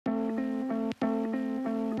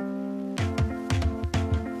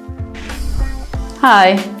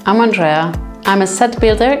Hi, I'm Andrea. I'm a set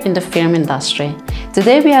builder in the film industry.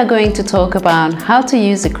 Today we are going to talk about how to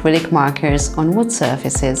use acrylic markers on wood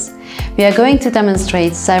surfaces. We are going to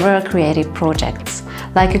demonstrate several creative projects,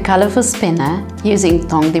 like a colorful spinner using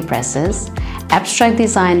tongue depressors, abstract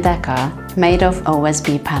design decor made of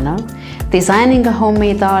OSB panel, designing a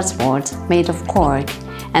homemade dartboard made of cork,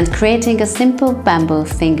 and creating a simple bamboo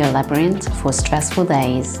finger labyrinth for stressful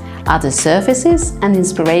days. Other surfaces and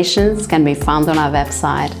inspirations can be found on our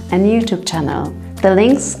website and YouTube channel. The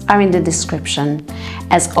links are in the description.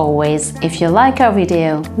 As always, if you like our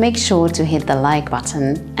video, make sure to hit the like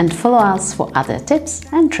button and follow us for other tips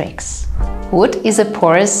and tricks. Wood is a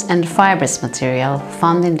porous and fibrous material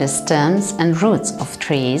found in the stems and roots of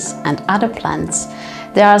trees and other plants.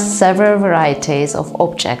 There are several varieties of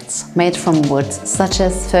objects made from wood, such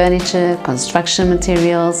as furniture, construction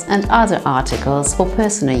materials, and other articles for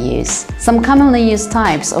personal use. Some commonly used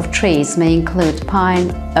types of trees may include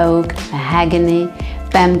pine, oak, mahogany,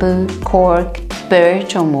 bamboo, cork,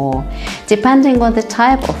 birch, or more. Depending on the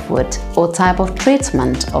type of wood or type of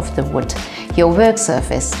treatment of the wood, your work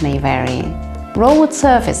surface may vary. Raw wood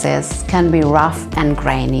surfaces can be rough and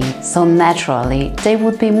grainy, so naturally they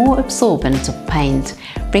would be more absorbent to paint,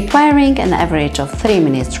 requiring an average of 3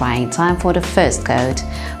 minutes drying time for the first coat,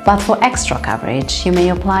 but for extra coverage you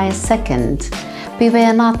may apply a second.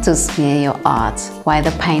 Beware not to smear your art while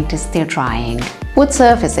the paint is still drying. Wood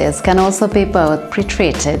surfaces can also be both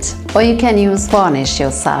pre-treated, or you can use varnish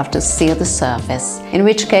yourself to seal the surface, in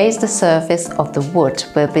which case the surface of the wood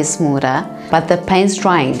will be smoother, but the paint's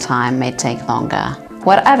drying time may take longer.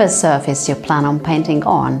 Whatever surface you plan on painting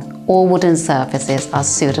on, all wooden surfaces are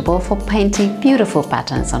suitable for painting beautiful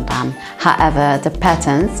patterns on them. However, the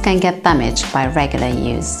patterns can get damaged by regular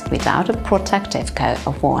use without a protective coat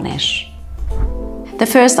of varnish. The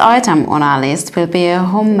first item on our list will be a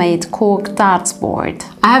homemade cork dartboard.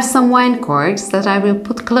 I have some wine corks that I will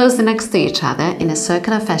put closely next to each other in a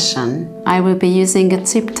circular fashion. I will be using a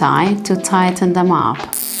zip tie to tighten them up.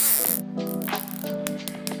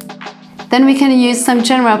 Then we can use some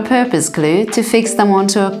general purpose glue to fix them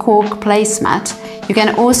onto a cork placemat. You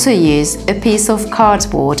can also use a piece of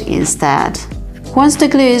cardboard instead. Once the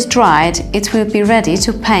glue is dried, it will be ready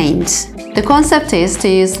to paint. The concept is to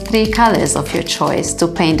use 3 colors of your choice to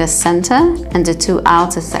paint the center and the 2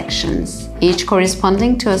 outer sections, each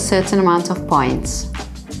corresponding to a certain amount of points.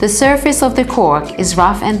 The surface of the cork is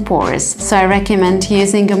rough and porous, so I recommend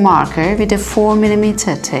using a marker with a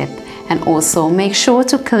 4mm tip, and also make sure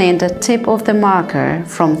to clean the tip of the marker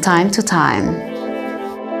from time to time.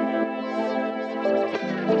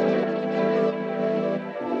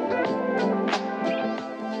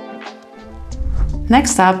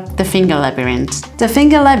 Next up, the finger labyrinth. The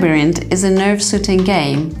finger labyrinth is a nerve-soothing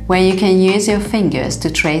game where you can use your fingers to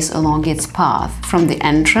trace along its path from the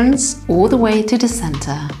entrance all the way to the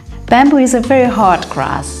center. Bamboo is a very hard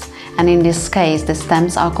grass, and in this case the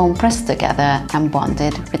stems are compressed together and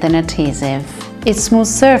bonded with an adhesive. Its smooth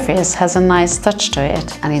surface has a nice touch to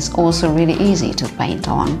it and is also really easy to paint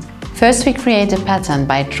on. First we create a pattern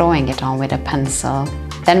by drawing it on with a pencil.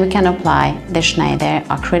 Then we can apply the Schneider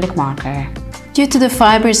acrylic marker. Due to the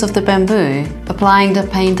fibers of the bamboo, applying the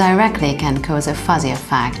paint directly can cause a fuzzy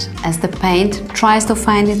effect, as the paint tries to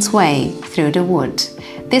find its way through the wood.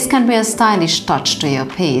 This can be a stylish touch to your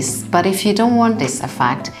piece, but if you don't want this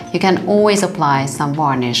effect, you can always apply some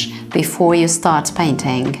varnish before you start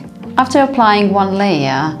painting. After applying one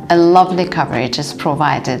layer, a lovely coverage is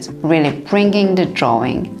provided, really bringing the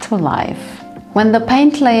drawing to life. When the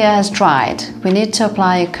paint layer has dried, we need to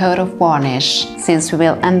apply a coat of varnish, since we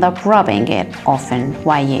will end up rubbing it often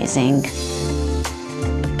while using.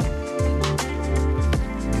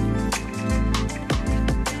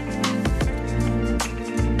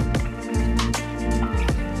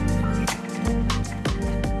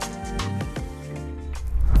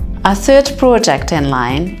 Our third project in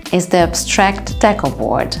line is the abstract decor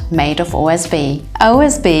board made of OSB.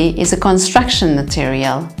 OSB is a construction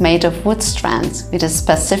material made of wood strands with a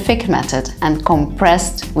specific method and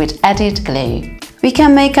compressed with added glue. We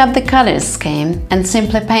can make up the color scheme and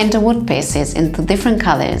simply paint the wood pieces into different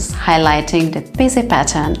colors, highlighting the busy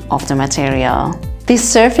pattern of the material. This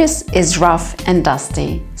surface is rough and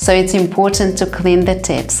dusty, so it's important to clean the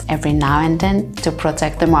tips every now and then to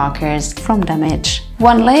protect the markers from damage.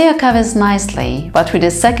 One layer covers nicely, but with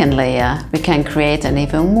a second layer we can create an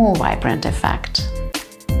even more vibrant effect.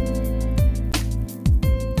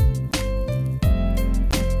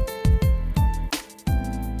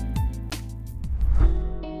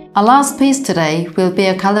 Our last piece today will be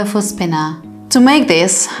a colorful spinner. To make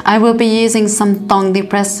this, I will be using some tongue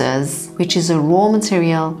depressors, which is a raw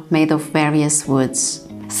material made of various woods.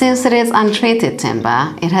 Since it is untreated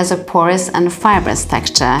timber, it has a porous and fibrous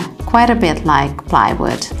texture, quite a bit like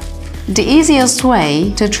plywood. The easiest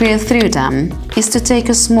way to drill through them is to take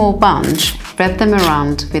a small bunch, wrap them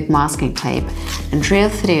around with masking tape and drill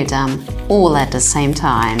through them all at the same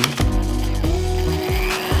time.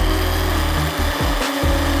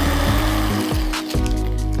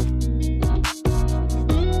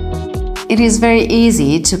 It is very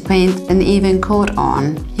easy to paint an even coat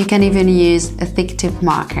on. You can even use a thick tip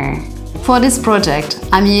marker. For this project,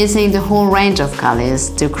 I'm using the whole range of colors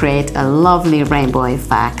to create a lovely rainbow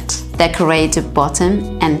effect. Decorate the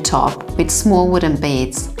bottom and top with small wooden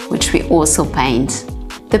beads, which we also paint.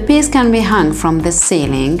 The piece can be hung from the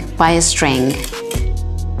ceiling by a string.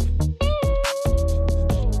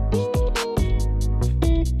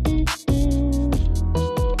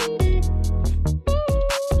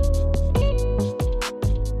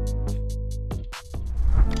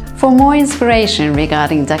 For more inspiration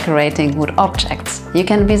regarding decorating wood objects, you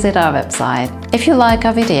can visit our website. If you like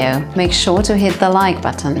our video, make sure to hit the like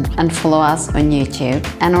button and follow us on YouTube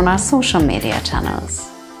and on our social media channels.